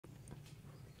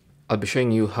I'll be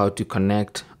showing you how to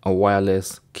connect a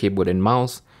wireless keyboard and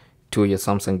mouse to your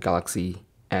Samsung Galaxy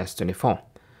S24.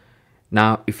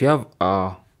 Now, if you have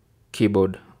a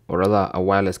keyboard, or rather a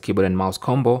wireless keyboard and mouse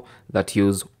combo that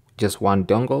use just one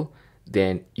dongle,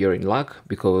 then you're in luck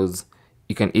because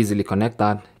you can easily connect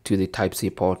that to the Type-C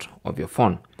port of your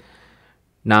phone.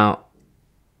 Now,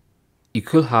 you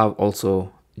could have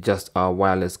also just a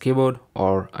wireless keyboard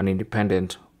or an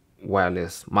independent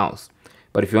wireless mouse.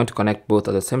 But if you want to connect both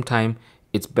at the same time,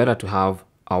 it's better to have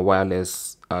a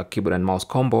wireless keyboard and mouse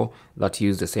combo that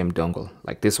use the same dongle,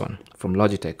 like this one from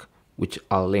Logitech, which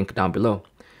I'll link down below.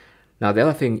 Now, the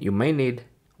other thing you may need,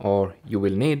 or you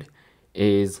will need,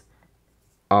 is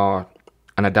an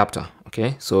adapter.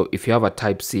 Okay, so if you have a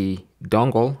Type-C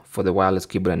dongle for the wireless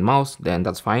keyboard and mouse, then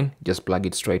that's fine. Just plug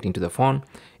it straight into the phone.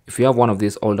 If you have one of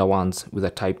these older ones with a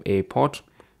Type-A port,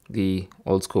 the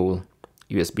old school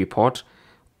USB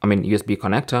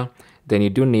connector, then you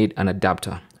do need an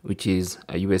adapter, which is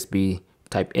a USB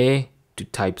Type-A to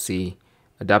Type-C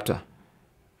adapter.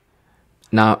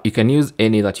 Now, you can use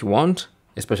any that you want,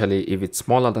 especially if it's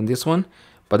smaller than this one,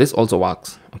 but this also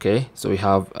works. Okay, so we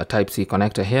have a Type-C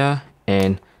connector here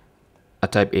and a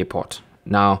Type-A port.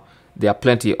 Now, there are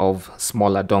plenty of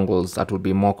smaller dongles that will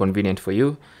be more convenient for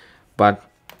you, but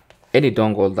any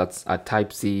dongle that's a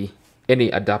Type-C,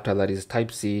 any adapter that is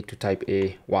Type-C to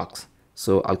Type-A works.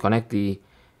 So I'll connect the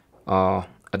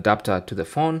adapter to the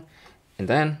phone, and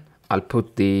then I'll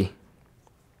put the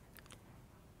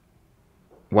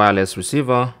wireless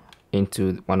receiver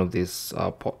into one of these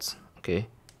ports. Okay,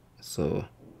 so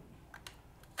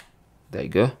there you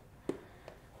go.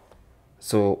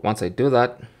 So once I do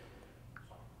that,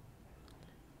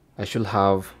 I should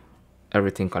have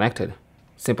everything connected.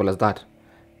 Simple as that.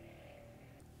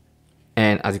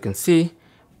 And as you can see,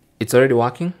 it's already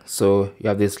working. So you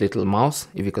have this little mouse,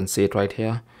 if you can see it right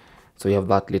here. So you have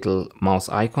that little mouse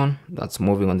icon that's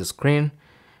moving on the screen.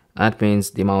 That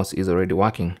means the mouse is already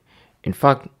working. In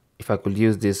fact, if I could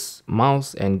use this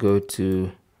mouse and go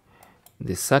to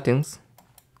the settings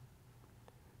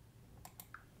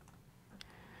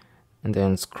and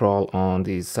then scroll on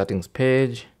the settings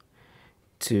page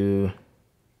to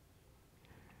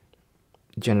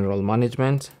general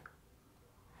management,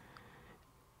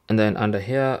 and then under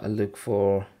here I look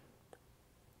for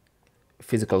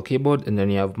physical keyboard, and then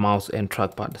you have mouse and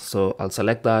trackpad. So I'll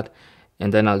select that,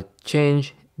 and then I'll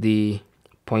change the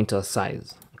pointer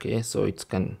size. Okay, so it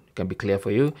can be clear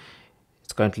for you.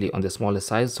 It's currently on the smallest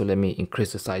size, so let me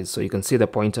increase the size so you can see the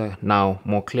pointer now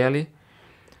more clearly.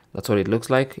 That's what it looks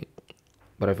like,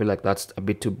 but I feel like that's a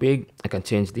bit too big. I can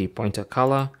change the pointer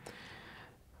color,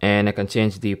 and I can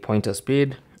change the pointer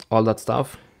speed, all that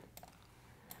stuff.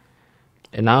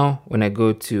 And now when I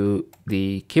go to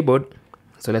the keyboard,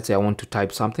 so let's say I want to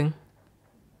type something,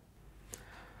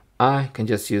 I can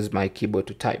just use my keyboard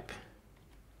to type.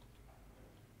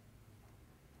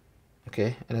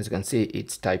 Okay, and as you can see,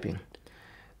 it's typing.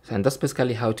 And that's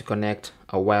basically how to connect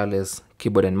a wireless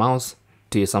keyboard and mouse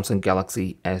to your Samsung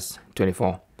Galaxy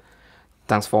S24.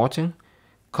 Thanks for watching.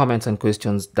 Comments and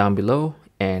questions down below,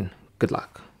 and good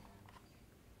luck.